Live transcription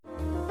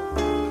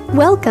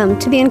Welcome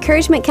to the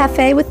Encouragement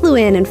Cafe with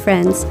Luann and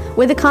friends,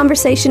 where the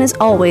conversation is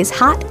always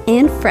hot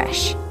and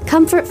fresh.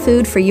 Comfort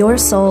food for your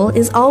soul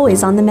is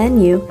always on the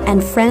menu,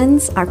 and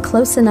friends are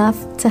close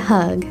enough to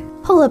hug.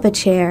 Pull up a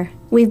chair.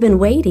 We've been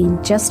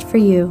waiting just for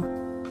you.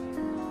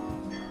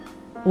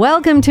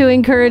 Welcome to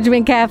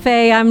Encouragement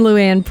Cafe. I'm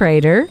Luann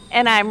Prater.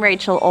 And I'm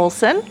Rachel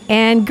Olson.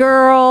 And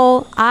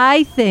girl,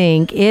 I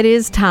think it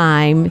is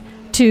time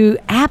to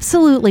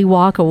absolutely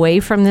walk away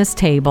from this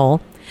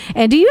table.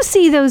 And do you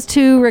see those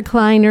two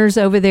recliners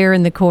over there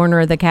in the corner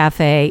of the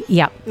cafe?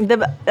 Yep.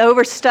 The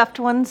overstuffed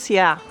ones,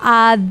 yeah.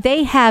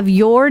 They have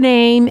your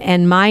name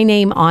and my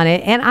name on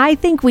it. And I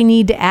think we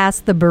need to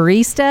ask the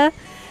barista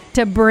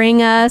to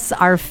bring us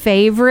our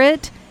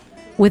favorite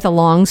with a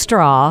long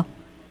straw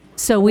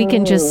so we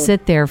can just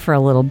sit there for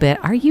a little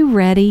bit. Are you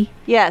ready?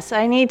 Yes,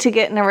 I need to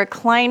get in a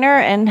recliner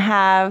and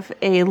have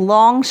a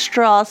long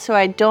straw so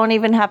I don't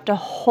even have to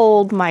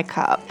hold my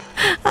cup.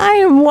 I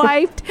am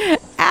wiped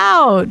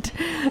out.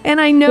 And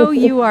I know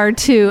you are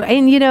too.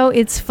 And you know,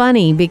 it's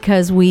funny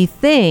because we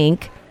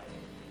think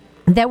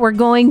that we're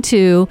going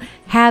to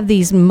have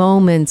these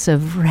moments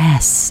of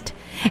rest.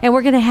 And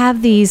we're going to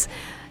have these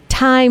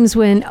times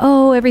when,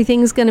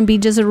 everything's going to be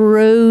just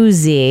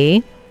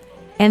rosy.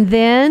 And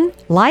then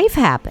life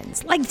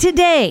happens. Like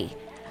today,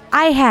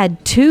 I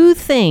had two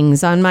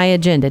things on my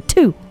agenda.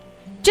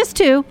 Just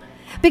two.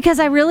 Because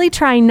I really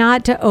try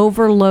not to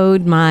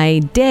overload my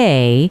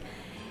day.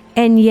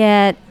 And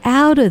yet,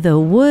 out of the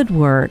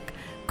woodwork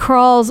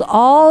crawls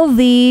all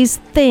these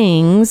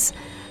things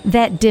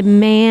that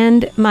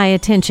demand my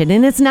attention.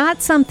 And it's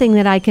not something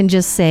that I can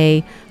just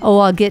say,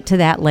 I'll get to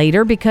that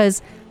later,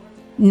 because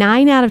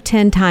 9 out of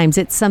 10 times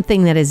it's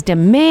something that is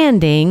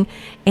demanding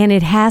and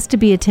it has to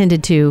be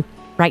attended to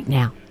right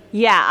now.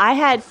 Yeah, I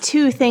had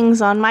two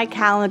things on my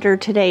calendar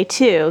today,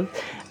 too.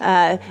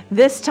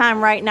 This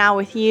time right now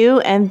with you,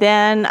 and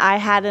then I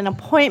had an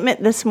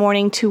appointment this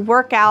morning to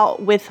work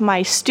out with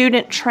my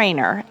student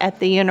trainer at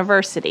the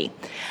university.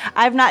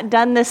 I've not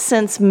done this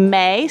since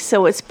May,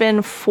 so it's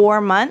been 4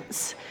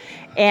 months.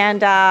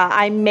 And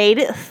I made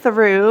it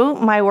through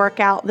my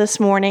workout this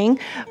morning,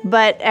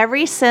 but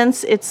ever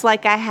since, it's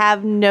like I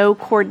have no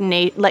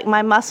coordinate. Like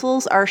my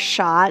muscles are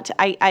shot.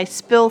 I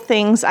spill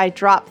things, I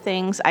drop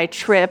things, I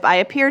trip. I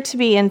appear to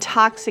be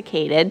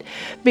intoxicated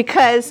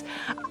because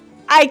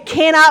I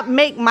cannot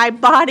make my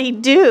body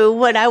do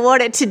what I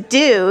want it to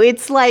do.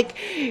 It's like,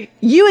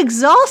 you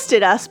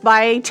exhausted us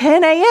by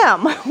 10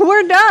 a.m.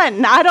 We're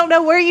done. I don't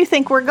know where you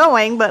think we're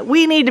going, but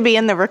we need to be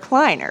in the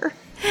recliner.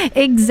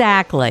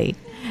 Exactly.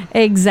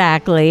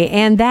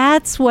 And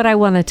that's what I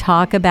want to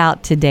talk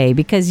about today,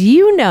 because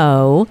you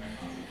know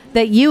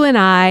that you and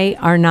I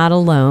are not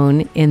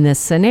alone in this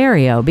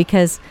scenario,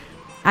 because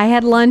I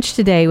had lunch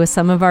today with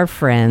some of our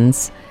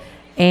friends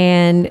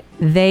and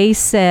they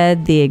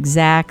said the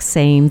exact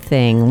same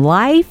thing.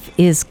 Life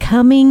is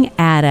coming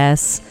at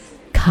us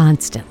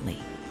constantly.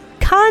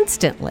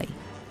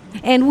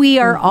 And we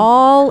are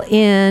all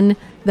in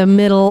the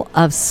middle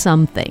of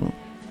something.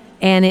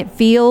 And it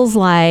feels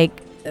like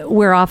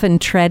we're often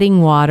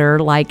treading water,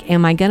 like,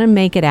 am I going to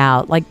make it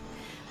out? Like,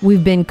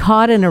 we've been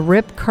caught in a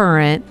rip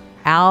current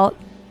out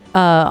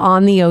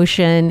on the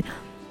ocean,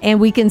 and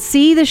we can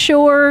see the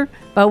shore,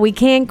 but we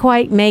can't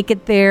quite make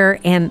it there,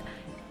 and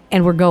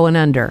we're going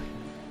under.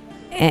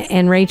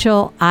 And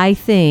Rachel, I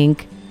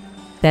think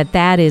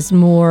that is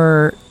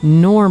more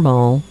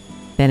normal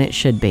than it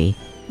should be.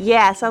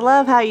 Yes, I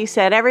love how you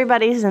said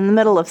everybody's in the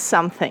middle of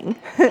something.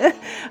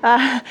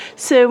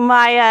 So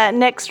my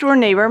next door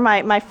neighbor,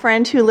 my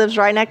friend who lives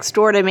right next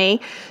door to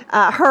me,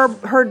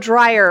 her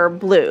dryer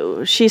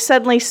blew. She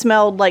suddenly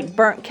smelled like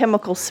burnt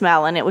chemical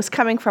smell, and it was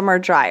coming from her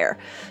dryer.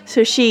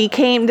 So she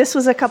came, this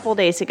was a couple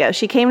days ago,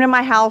 she came to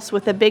my house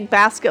with a big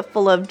basket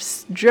full of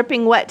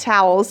dripping wet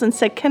towels and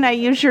said, "Can I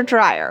use your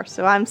dryer?"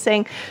 So I'm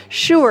saying,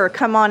 "Sure,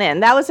 come on in."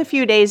 That was a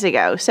few days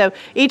ago. So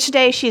each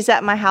day she's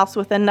at my house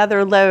with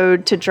another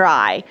load to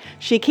dry.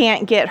 She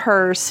can't get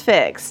hers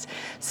fixed.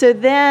 So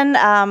then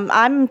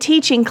I'm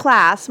teaching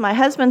class. My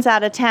husband's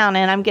out of town,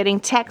 and I'm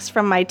getting texts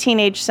from my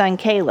teenage son,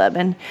 Caleb.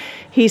 And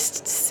he's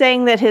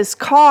saying that his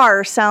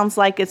car sounds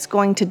like it's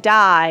going to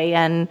die.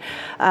 And,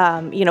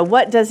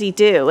 what does he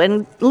do?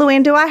 And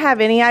Luann, do I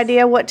have any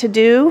idea what to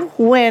do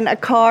when a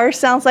car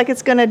sounds like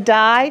it's going to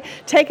die?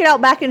 Take it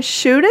out back and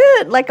shoot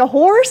it like a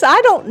horse?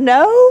 I don't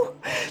know.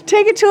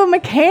 Take it to a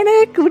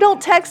mechanic. We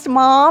don't text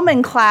mom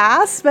in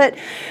class, but...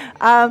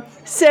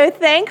 So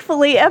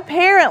thankfully,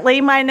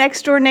 apparently, my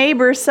next door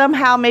neighbor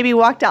somehow maybe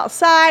walked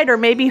outside or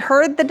maybe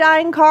heard the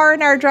dying car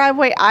in our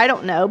driveway. I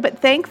don't know. But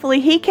thankfully,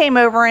 he came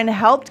over and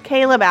helped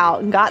Caleb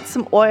out and got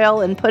some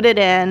oil and put it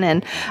in.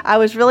 And I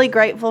was really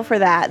grateful for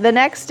that. The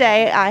next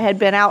day, I had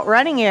been out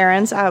running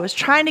errands. I was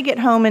trying to get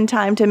home in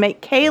time to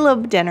make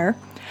Caleb dinner.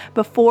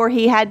 before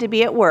he had to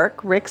be at work.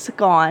 Rick's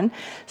gone.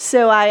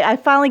 So I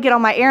finally get all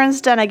my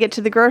errands done. I get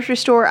to the grocery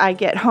store. I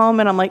get home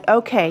and I'm like,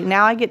 okay,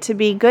 now I get to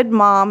be good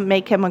mom,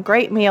 make him a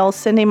great meal,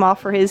 send him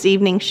off for his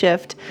evening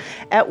shift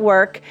at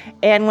work.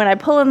 And when I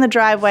pull in the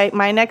driveway,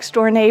 my next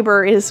door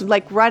neighbor is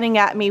like running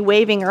at me,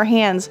 waving her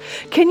hands.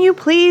 Can you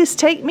please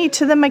take me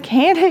to the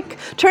mechanic?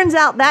 Turns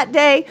out that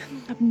day,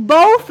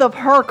 both of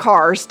her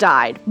cars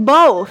died.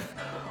 Both.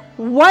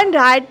 One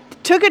died,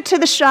 took it to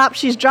the shop.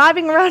 She's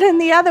driving around in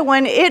the other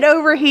one. It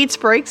overheats,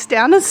 breaks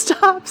down, and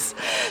stops.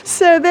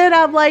 So then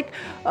I'm like,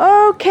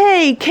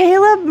 okay,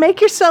 Caleb,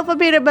 make yourself a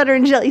peanut butter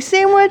and jelly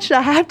sandwich.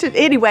 I have to.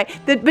 Anyway,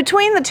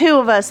 between the two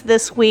of us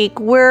this week,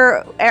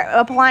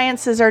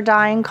 appliances are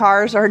dying,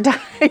 cars are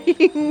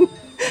dying.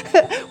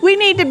 We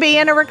need to be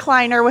in a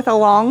recliner with a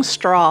long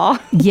straw.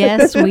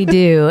 Yes, we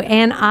do.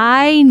 And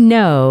I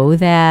know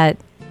that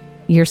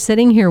you're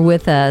sitting here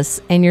with us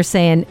and you're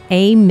saying,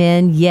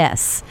 amen,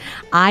 yes.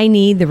 I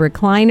need the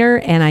recliner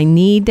and I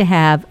need to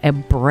have a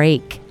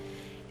break.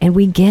 And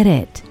we get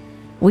it.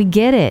 We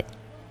get it.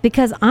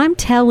 Because I'm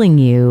telling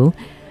you,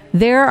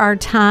 there are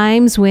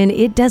times when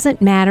it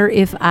doesn't matter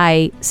if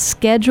I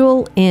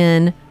schedule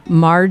in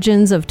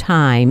margins of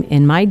time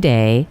in my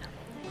day,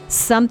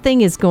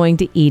 something is going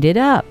to eat it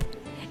up.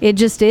 It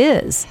just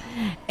is.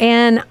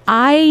 And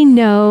I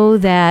know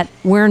that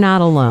we're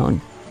not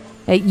alone.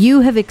 You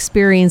have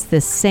experienced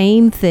the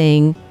same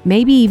thing,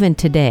 maybe even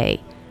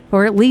today,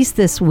 or at least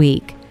this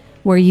week,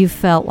 where you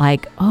felt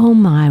like, oh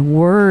my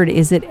word,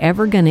 is it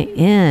ever going to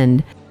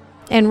end?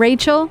 And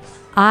Rachel,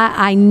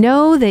 I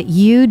know that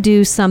you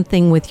do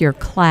something with your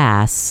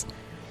class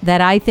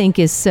that I think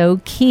is so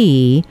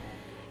key.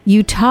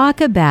 You talk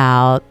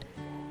about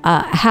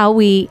how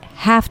we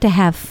have to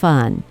have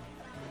fun.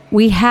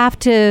 We have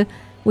to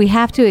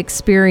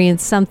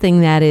experience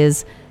something that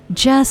is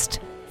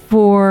just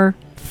for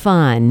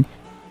fun,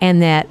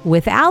 and that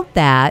without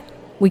that,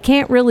 we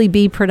can't really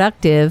be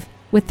productive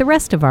with the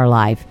rest of our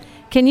life.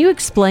 Can you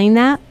explain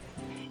that?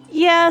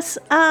 Yes.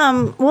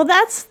 Well,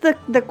 that's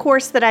the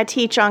course that I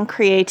teach on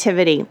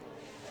creativity.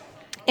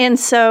 And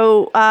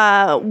so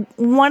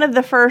one of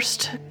the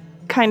first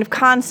kind of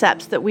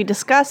concepts that we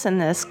discuss in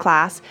this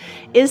class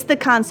is the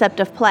concept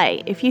of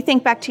play. If you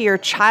think back to your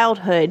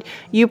childhood,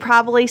 you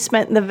probably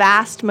spent the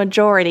vast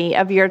majority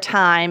of your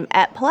time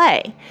at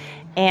play.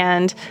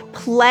 And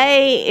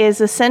play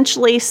is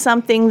essentially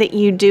something that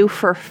you do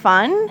for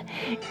fun.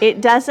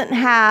 It doesn't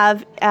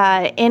have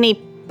any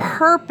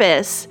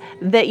purpose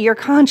that you're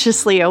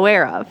consciously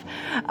aware of.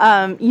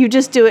 You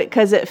just do it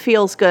because it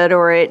feels good,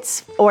 or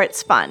it's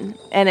fun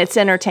and it's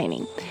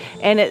entertaining,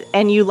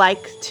 and you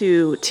like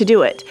to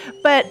do it.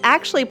 But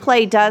actually,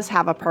 play does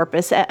have a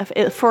purpose.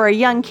 For a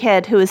young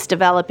kid who is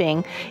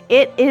developing,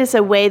 it is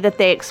a way that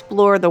they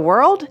explore the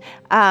world,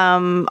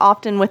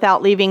 often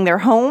without leaving their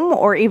home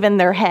or even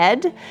their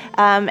head,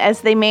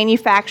 as they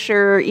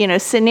manufacture,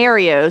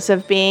 scenarios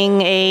of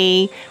being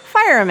a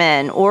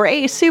fireman or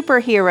a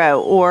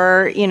superhero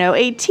or,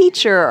 a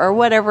teacher or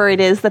whatever it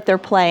is that they're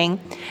playing.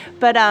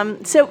 But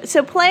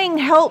so playing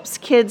helps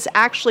kids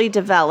actually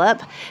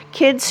develop.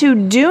 Kids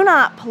who do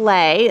not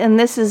play, and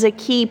this is a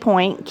key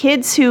point,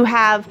 kids who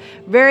have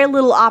very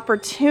little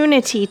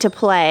opportunity to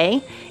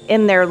play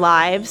in their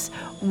lives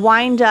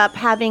wind up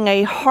having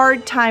a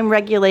hard time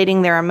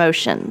regulating their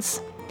emotions.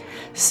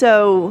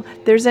 So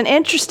there's an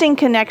interesting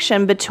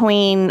connection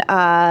between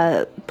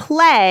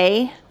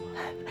play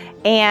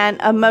and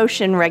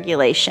emotion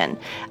regulation,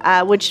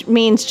 which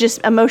means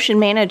just emotion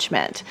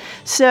management.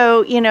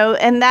 So,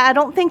 and that, I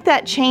don't think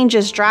that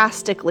changes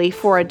drastically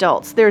for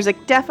adults. There's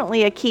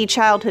definitely a key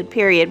childhood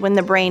period when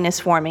the brain is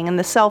forming and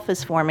the self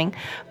is forming.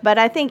 But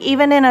I think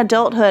even in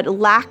adulthood,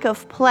 lack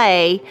of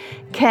play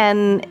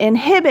can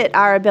inhibit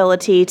our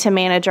ability to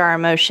manage our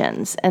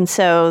emotions. And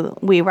so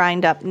we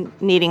wind up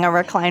needing a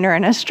recliner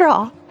and a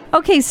straw.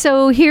 Okay,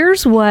 so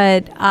here's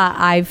what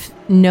I've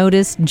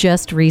noticed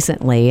just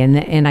recently,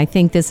 and I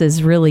think this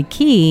is really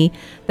key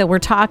that we're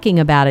talking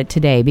about it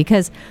today,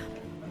 because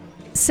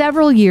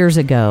several years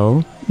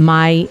ago,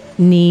 my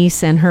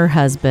niece and her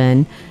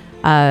husband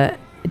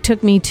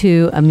took me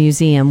to a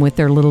museum with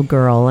their little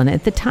girl, and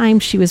at the time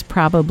she was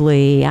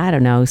probably,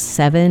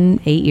 7,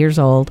 8 years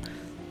old,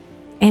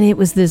 and it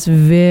was this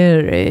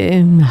very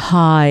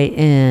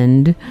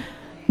high-end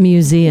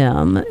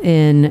museum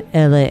in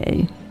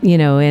LA.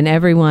 And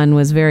everyone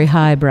was very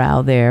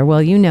highbrow there.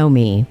 Well, you know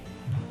me.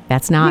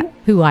 That's not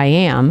who I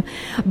am.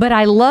 But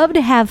I love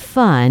to have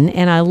fun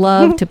and I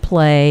love to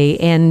play.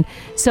 And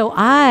so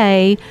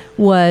I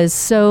was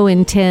so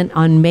intent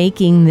on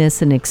making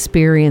this an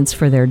experience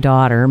for their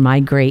daughter, my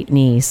great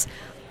niece,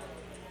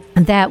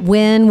 that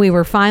when we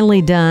were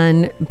finally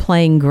done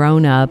playing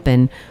grown up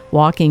and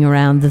walking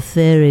around the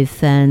very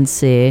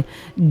fancy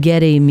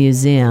Getty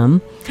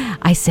Museum,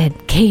 I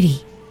said,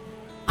 Katie,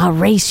 I'll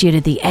race you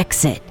to the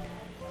exit.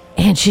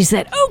 And she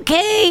said,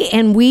 okay.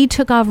 And we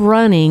took off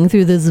running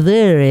through this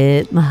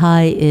very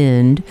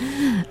high-end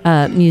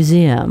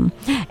museum.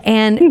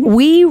 And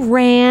we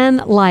ran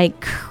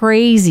like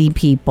crazy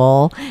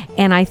people,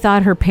 and I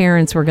thought her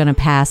parents were going to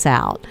pass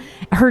out.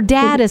 Her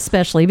dad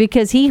especially,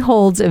 because he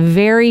holds a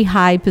very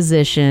high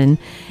position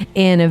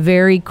in a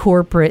very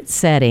corporate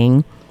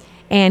setting,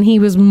 and he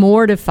was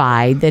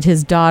mortified that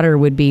his daughter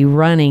would be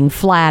running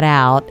flat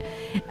out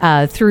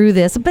through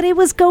this. But it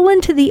was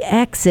going to the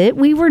exit.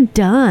 We were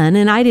done,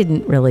 and I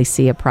didn't really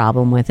see a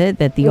problem with it,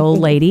 that the old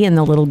lady and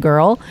the little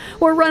girl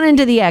were running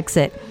to the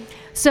exit.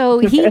 So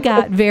he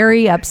got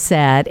very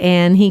upset,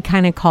 and he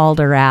kind of called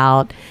her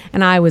out,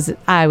 and I was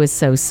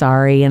so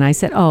sorry. And I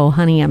said, "Oh,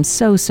 honey, I'm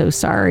so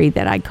sorry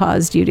that I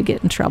caused you to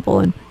get in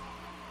trouble."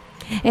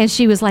 And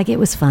she was like, "It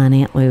was fun,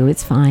 Aunt Lou.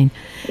 It's fine."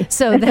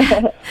 So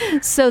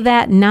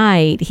that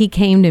night he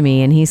came to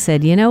me and he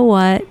said, "You know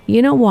what?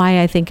 You know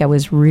why I think I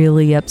was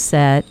really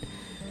upset?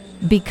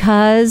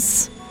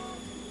 Because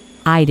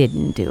I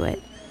didn't do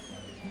it.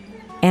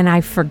 And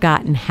I've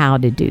forgotten how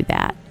to do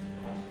that."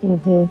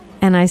 Mm-hmm.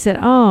 And I said,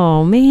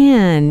 "Oh,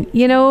 man,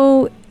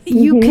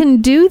 you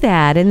can do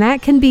that. And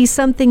that can be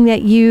something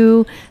that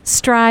you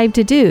strive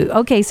to do."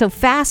 Okay, so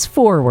fast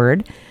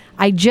forward.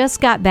 I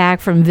just got back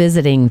from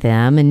visiting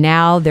them, and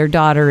now their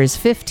daughter is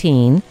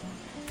 15.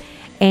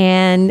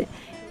 And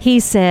he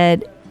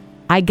said,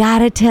 "I got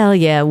to tell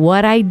you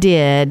what I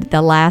did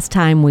the last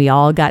time we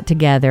all got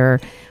together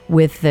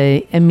with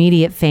the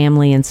immediate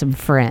family and some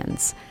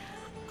friends.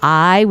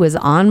 I was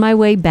on my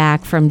way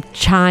back from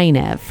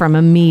China from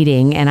a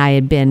meeting, and I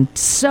had been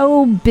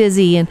so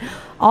busy and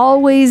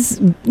always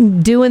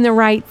doing the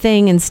right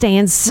thing and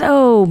staying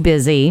so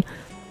busy.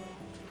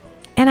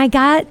 And I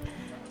got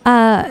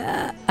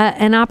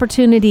an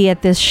opportunity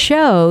at this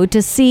show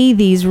to see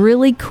these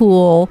really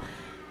cool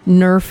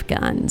Nerf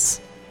guns.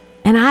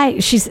 And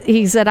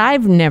he said,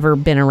 "I've never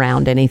been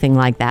around anything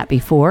like that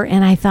before."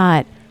 And I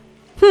thought,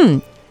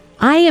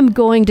 I am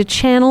going to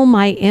channel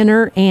my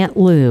inner Aunt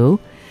Lou,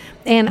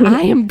 and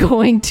I am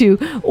going to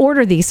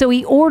order these. So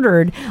he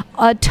ordered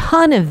a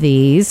ton of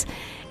these,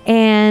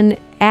 and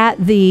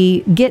at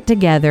the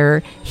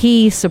get-together,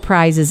 he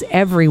surprises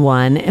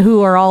everyone,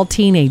 who are all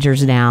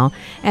teenagers now,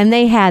 and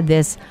they had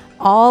this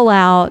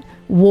all-out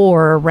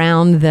war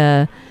around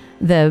the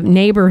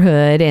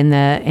neighborhood and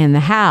the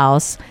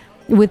house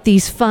with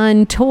these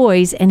fun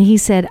toys. And he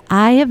said,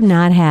 "I have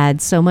not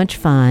had so much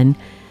fun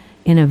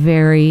in a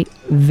very,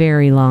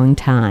 very long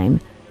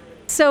time."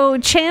 So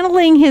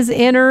channeling his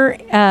inner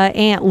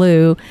Aunt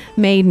Lou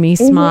made me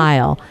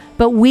smile.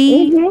 But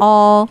we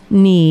all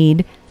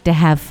need to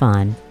have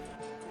fun.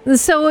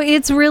 So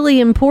it's really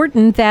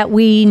important that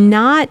we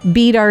not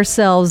beat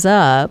ourselves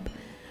up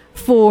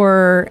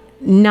for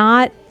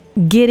not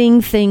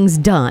getting things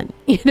done.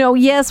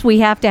 Yes, we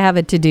have to have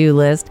a to-do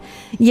list.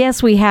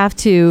 Yes, we have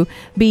to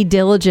be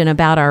diligent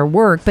about our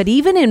work. But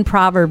even in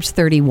Proverbs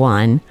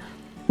 31,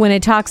 when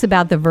it talks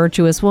about the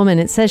virtuous woman,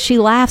 it says she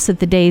laughs at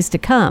the days to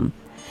come.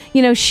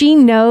 She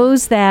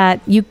knows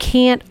that you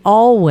can't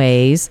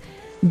always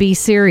be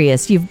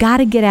serious. You've got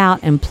to get out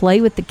and play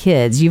with the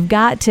kids. You've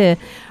got to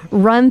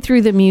run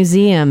through the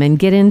museum and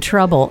get in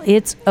trouble.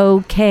 It's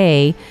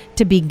okay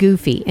to be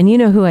goofy. And you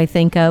know who I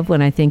think of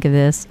when I think of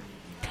this?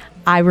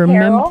 I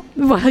remember,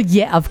 well,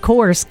 yeah, of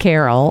course,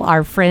 Carol,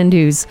 our friend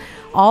who's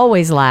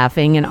always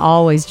laughing and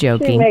always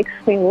joking. She makes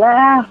me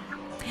laugh.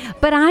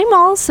 But I'm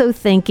also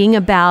thinking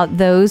about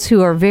those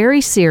who are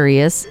very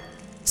serious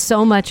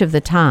so much of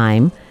the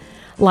time,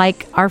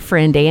 like our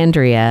friend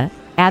Andrea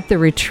at the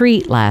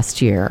retreat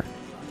last year.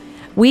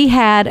 We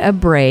had a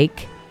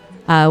break.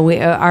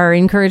 Our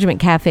Encouragement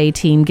Cafe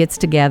team gets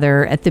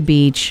together at the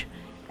beach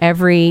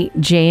every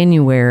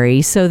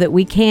January so that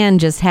we can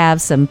just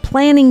have some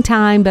planning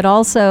time, but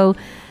also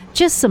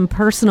just some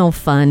personal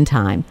fun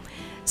time.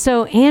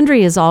 So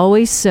Andrea is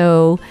always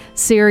so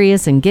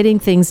serious and getting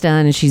things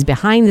done, and she's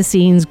behind the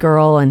scenes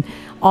girl and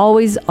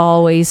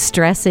always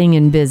stressing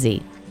and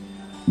busy.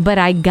 But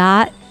I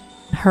got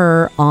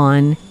her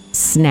on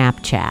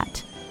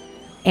Snapchat,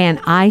 and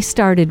I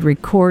started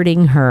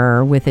recording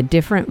her with a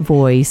different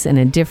voice and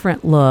a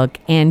different look,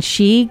 and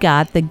she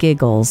got the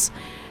giggles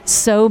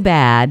so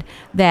bad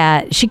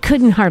that she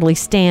couldn't hardly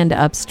stand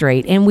up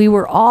straight, and we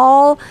were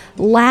all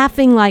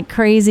laughing like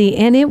crazy,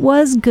 and it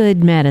was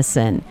good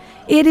medicine.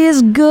 It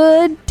is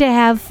good to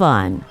have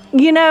fun.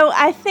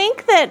 I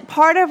think that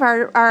part of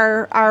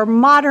our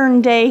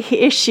modern day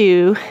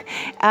issue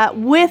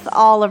with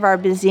all of our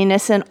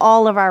busyness and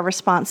all of our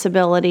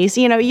responsibilities,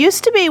 it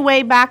used to be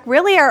way back,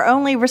 really our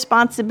only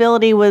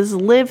responsibility was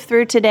live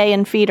through today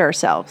and feed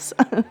ourselves.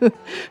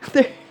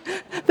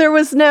 There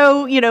was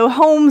no,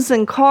 homes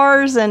and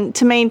cars and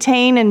to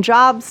maintain and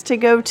jobs to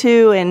go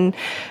to and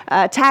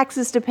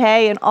taxes to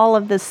pay and all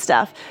of this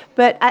stuff.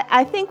 But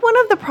I think one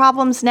of the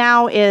problems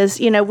now is,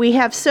 we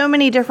have so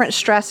many different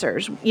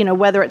stressors,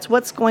 whether it's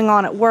what's going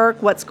on at work,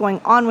 what's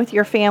going on with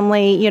your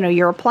family,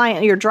 your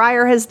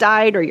dryer has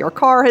died or your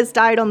car has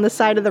died on the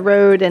side of the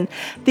road. And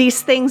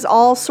these things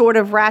all sort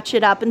of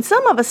ratchet up. And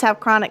some of us have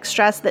chronic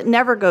stress that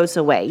never goes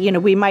away.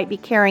 We might be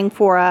caring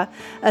for a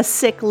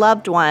sick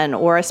loved one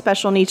or a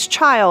special needs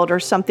child or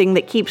something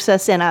that keeps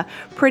us in a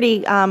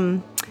pretty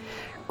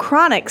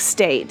chronic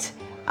state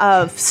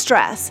of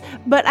stress.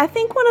 But I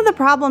think one of the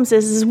problems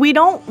is we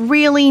don't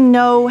really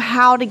know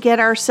how to get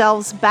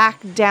ourselves back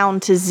down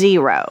to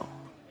zero,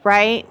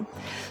 right?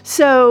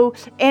 So,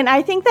 and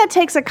I think that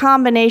takes a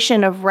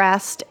combination of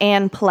rest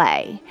and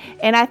play.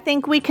 And I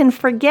think we can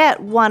forget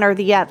one or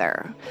the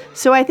other.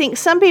 So I think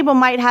some people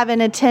might have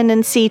a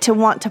tendency to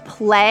want to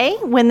play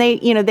when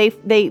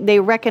they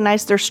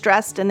recognize they're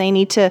stressed and they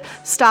need to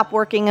stop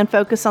working and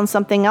focus on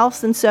something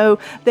else. And so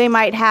they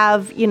might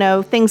have,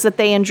 things that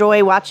they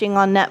enjoy watching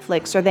on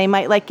Netflix, or they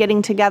might like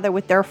getting together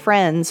with their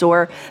friends,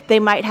 or they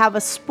might have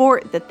a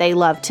sport that they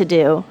love to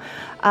do.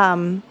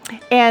 But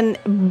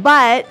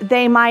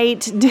they might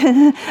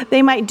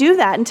do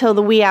that until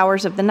the wee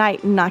hours of the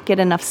night and not get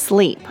enough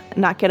sleep,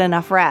 not get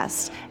enough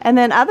rest. And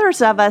then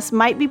others of us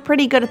might be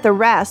pretty good at the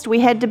rest. We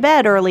head to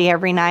bed early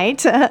every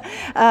night,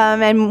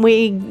 and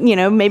we,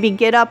 maybe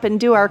get up and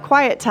do our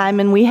quiet time,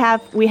 and we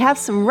have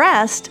some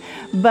rest,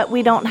 but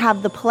we don't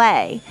have the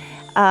play.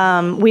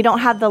 We don't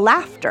have the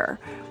laughter.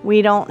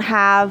 We don't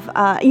have,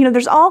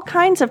 there's all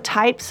kinds of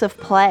types of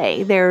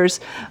play. There's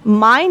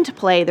mind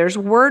play, there's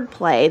word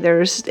play,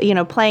 there's,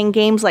 playing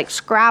games like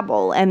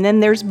Scrabble, and then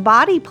there's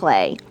body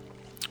play,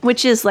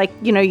 which is like,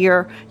 you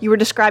were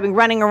describing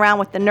running around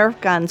with the Nerf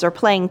guns, or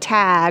playing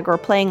tag, or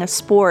playing a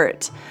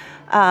sport.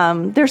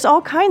 There's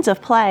all kinds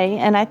of play,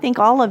 and I think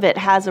all of it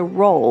has a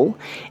role.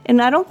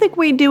 And I don't think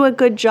we do a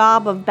good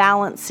job of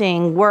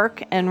balancing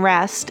work and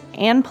rest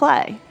and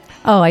play.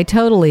 Oh, I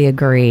totally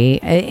agree.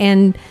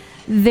 And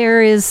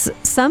there is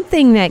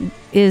something that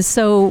is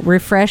so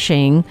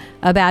refreshing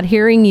about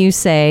hearing you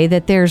say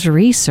that there's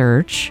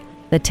research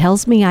that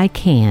tells me I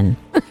can,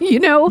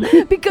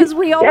 because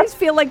we always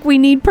feel like we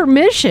need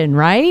permission,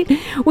 right?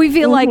 We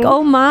feel like,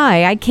 oh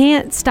my, I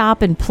can't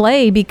stop and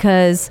play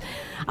because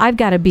I've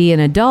got to be an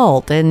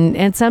adult.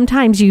 And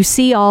sometimes you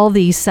see all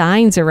these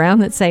signs around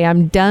that say,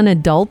 I'm done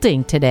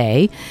adulting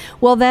today.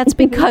 Well, that's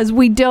because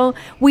we don't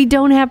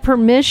have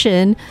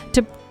permission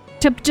to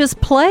just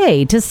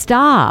play, to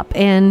stop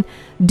and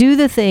do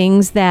the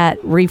things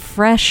that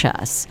refresh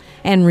us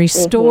and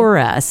restore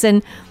us.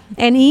 And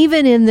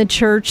even in the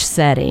church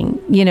setting,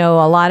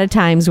 a lot of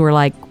times we're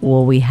like,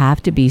 well, we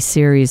have to be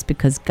serious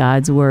because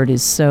God's word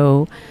is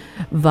so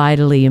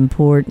vitally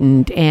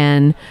important.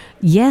 And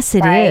yes,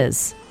 it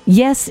is.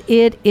 Yes,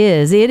 it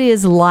is. It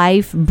is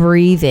life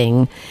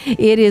breathing.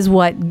 It is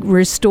what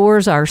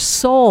restores our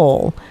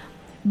soul.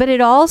 But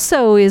it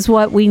also is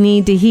what we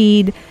need to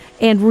heed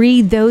and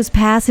read those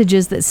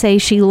passages that say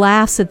she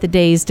laughs at the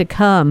days to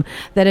come,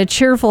 that a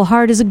cheerful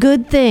heart is a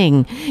good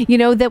thing,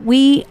 that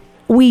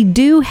we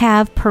do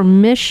have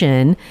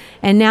permission.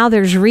 And now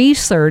there's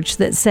research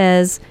that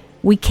says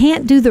we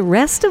can't do the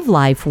rest of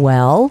life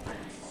well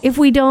if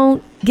we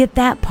don't get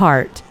that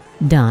part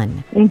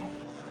done.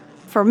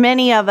 For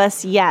many of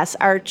us, yes,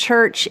 our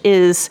church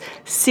is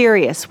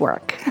serious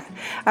work.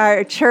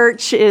 Our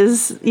church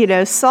is,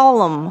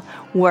 solemn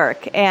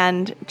work,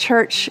 and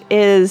church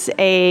is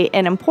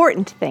an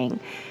important thing.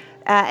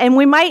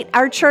 And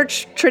our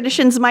church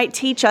traditions might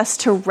teach us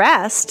to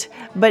rest,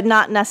 but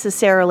not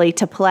necessarily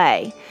to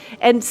play.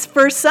 And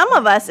for some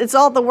of us, it's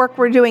all the work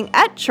we're doing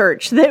at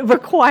church that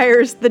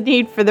requires the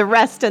need for the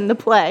rest and the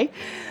play.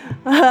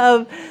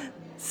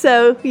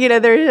 So,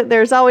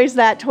 there's always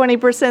that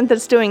 20%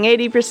 that's doing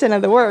 80%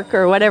 of the work,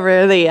 or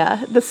whatever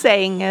the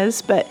saying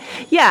is. But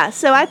yeah,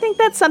 so I think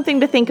that's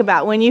something to think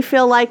about when you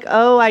feel like,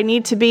 oh, I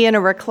need to be in a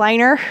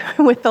recliner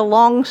with a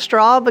long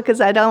straw because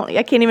I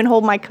can't even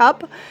hold my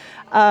cup.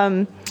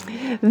 Then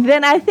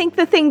I think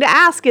the thing to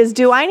ask is,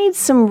 do I need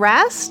some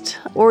rest,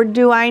 or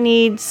do I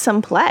need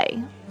some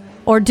play?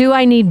 Or do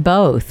I need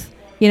both?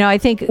 I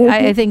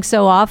think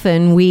so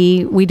often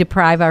we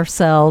deprive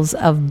ourselves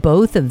of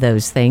both of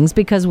those things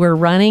because we're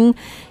running,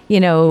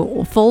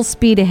 full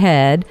speed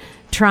ahead,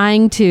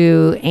 trying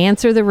to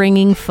answer the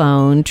ringing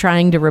phone,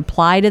 trying to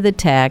reply to the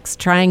text,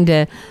 trying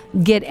to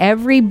get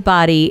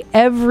everybody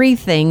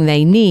everything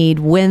they need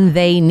when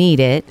they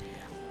need it,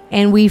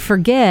 and we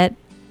forget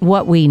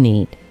what we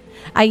need.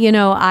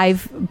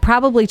 I've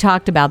probably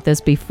talked about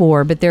this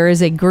before, but there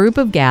is a group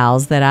of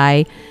gals that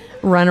I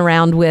run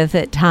around with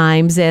at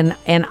times, and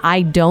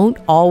I don't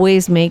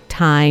always make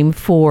time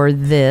for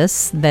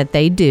this that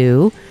they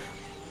do,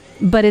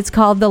 but it's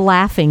called the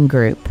Laughing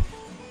Group,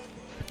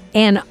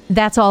 and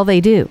that's all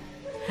they do.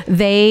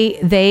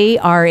 They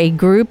are a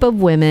group of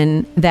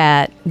women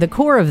that the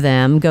core of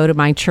them go to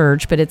my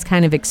church, but it's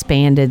kind of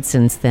expanded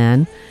since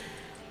then.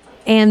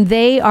 And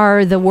they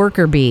are the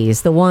worker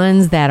bees, the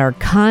ones that are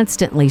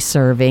constantly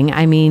serving.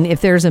 I mean,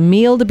 if there's a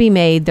meal to be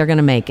made, they're going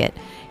to make it.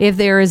 If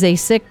there is a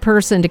sick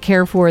person to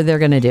care for, they're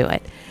going to do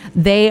it.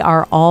 They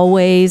are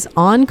always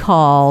on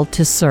call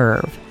to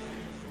serve.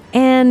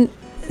 And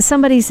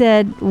somebody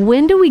said,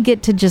 when do we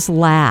get to just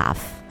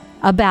laugh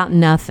about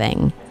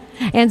nothing?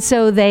 And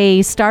so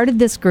they started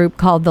this group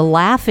called the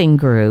Laughing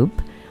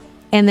Group.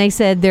 And they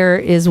said there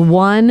is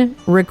one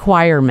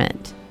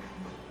requirement.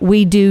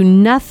 We do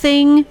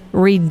nothing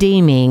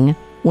redeeming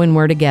when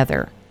we're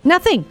together.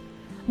 Nothing.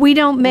 We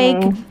don't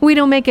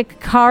make a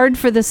card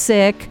for the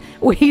sick.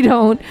 We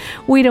don't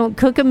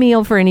cook a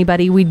meal for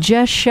anybody. We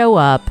just show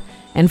up,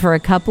 and for a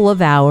couple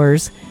of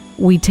hours,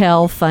 we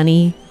tell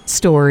funny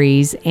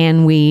stories,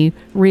 and we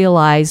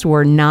realize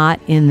we're not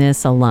in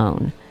this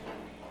alone.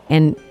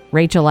 And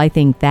Rachel, I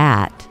think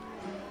that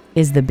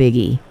is the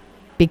biggie,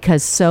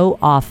 because so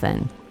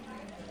often,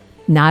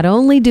 not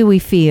only do we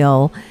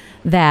feel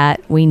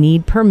that we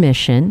need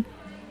permission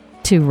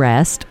to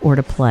rest or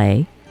to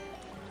play,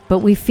 but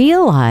we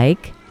feel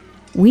like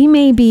we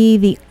may be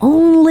the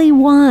only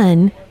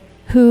one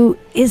who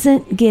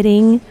isn't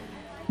getting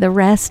the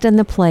rest and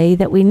the play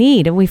that we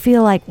need. And we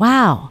feel like,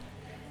 wow,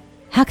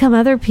 how come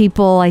other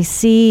people I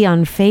see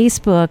on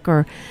Facebook,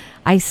 or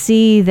I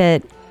see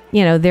that,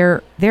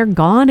 they're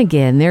gone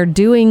again. They're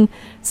doing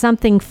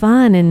something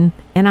fun, and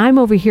I'm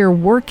over here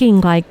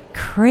working like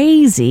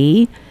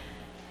crazy,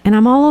 and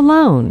I'm all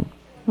alone.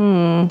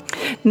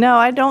 No,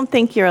 I don't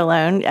think you're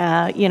alone.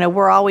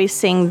 We're always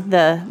seeing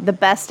the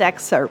best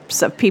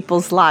excerpts of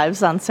people's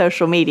lives on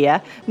social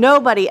media.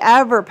 Nobody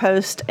ever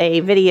posts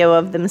a video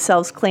of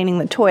themselves cleaning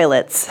the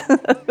toilets.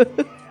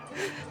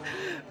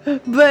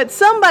 But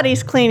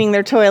somebody's cleaning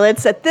their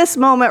toilets at this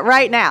moment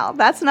right now.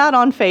 That's not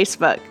on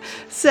Facebook.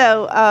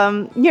 So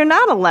you're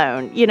not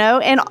alone,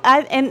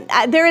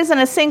 and there isn't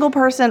a single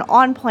person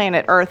on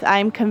planet Earth,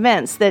 I'm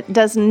convinced, that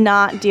does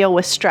not deal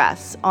with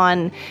stress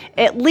on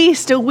at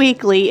least a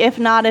weekly, if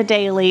not a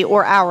daily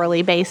or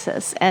hourly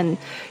basis. And,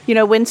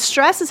 when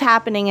stress is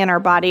happening in our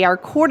body, our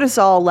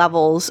cortisol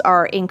levels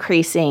are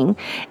increasing.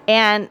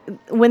 And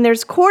when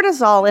there's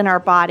cortisol in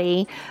our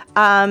body,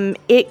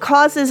 it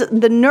causes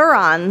the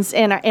neurons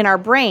in our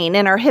brain,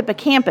 in our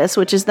hippocampus,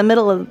 which is the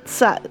middle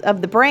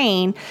of the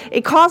brain,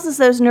 it causes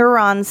those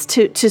neurons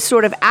to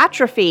sort of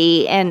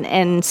atrophy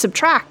and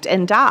subtract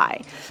and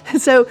die.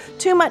 So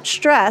too much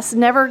stress,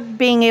 never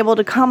being able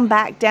to come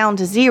back down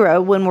to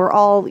zero when we're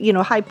all,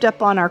 hyped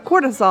up on our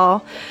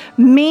cortisol,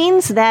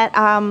 means that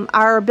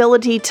our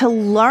ability to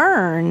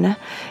learn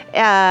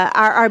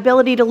our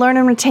ability to learn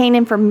and retain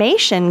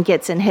information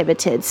gets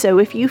inhibited. So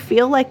if you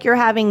feel like you're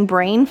having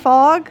brain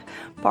fog,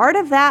 part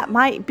of that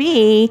might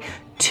be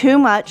too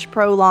much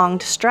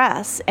prolonged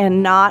stress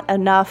and not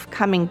enough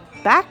coming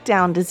back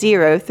down to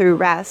zero through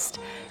rest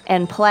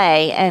and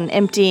play and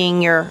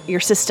emptying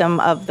your system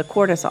of the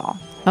cortisol.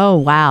 Oh,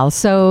 wow.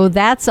 So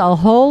that's a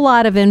whole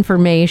lot of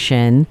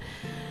information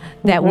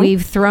that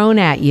we've thrown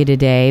at you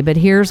today. But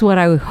here's what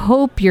I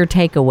hope your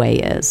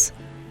takeaway is.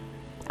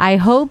 I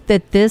hope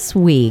that this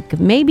week,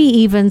 maybe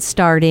even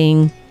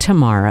starting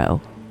tomorrow,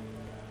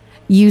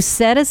 you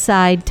set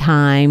aside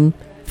time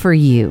for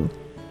you,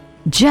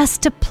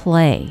 just to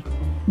play,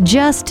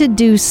 just to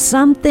do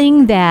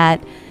something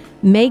that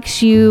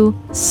makes you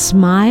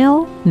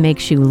smile,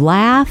 makes you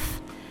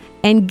laugh,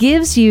 and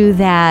gives you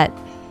that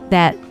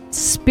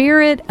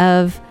spirit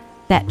of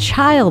that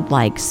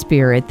childlike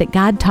spirit that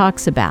God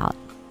talks about.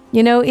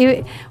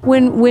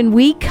 When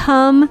we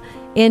come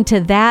into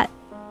that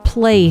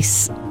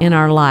place in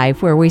our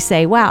life where we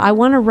say, wow, I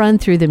want to run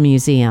through the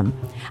museum.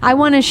 I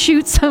want to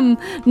shoot some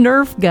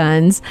Nerf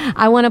guns.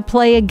 I want to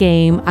play a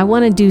game. I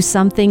want to do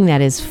something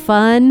that is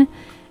fun,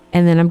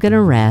 and then I'm going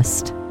to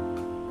rest.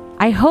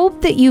 I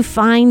hope that you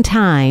find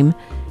time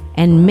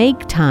and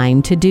make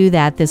time to do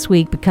that this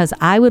week, because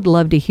I would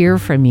love to hear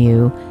from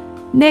you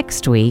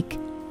next week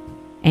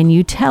and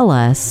you tell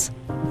us,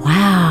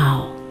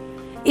 wow,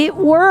 it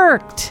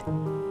worked.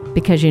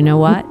 Because you know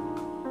what?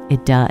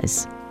 It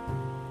does.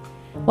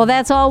 Well,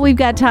 that's all we've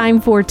got time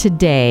for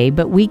today,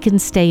 but we can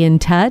stay in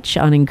touch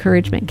on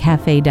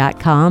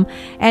encouragementcafe.com.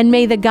 And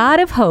may the God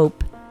of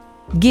hope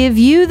give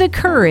you the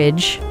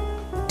courage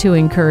to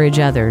encourage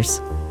others.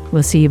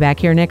 We'll see you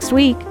back here next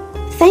week.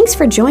 Thanks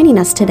for joining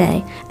us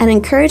today at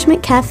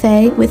Encouragement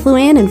Cafe with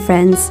Luann and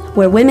friends,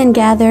 where women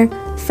gather,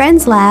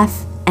 friends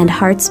laugh, and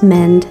hearts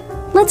mend.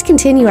 Let's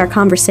continue our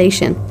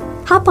conversation.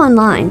 Hop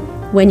online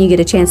when you get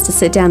a chance to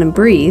sit down and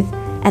breathe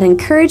at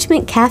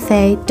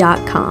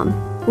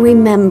encouragementcafe.com.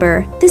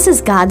 Remember, this is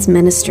God's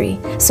ministry,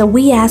 so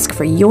we ask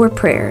for your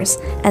prayers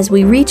as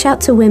we reach out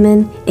to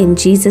women in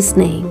Jesus'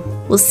 name.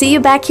 We'll see you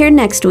back here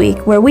next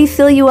week, where we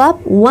fill you up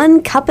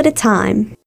one cup at a time.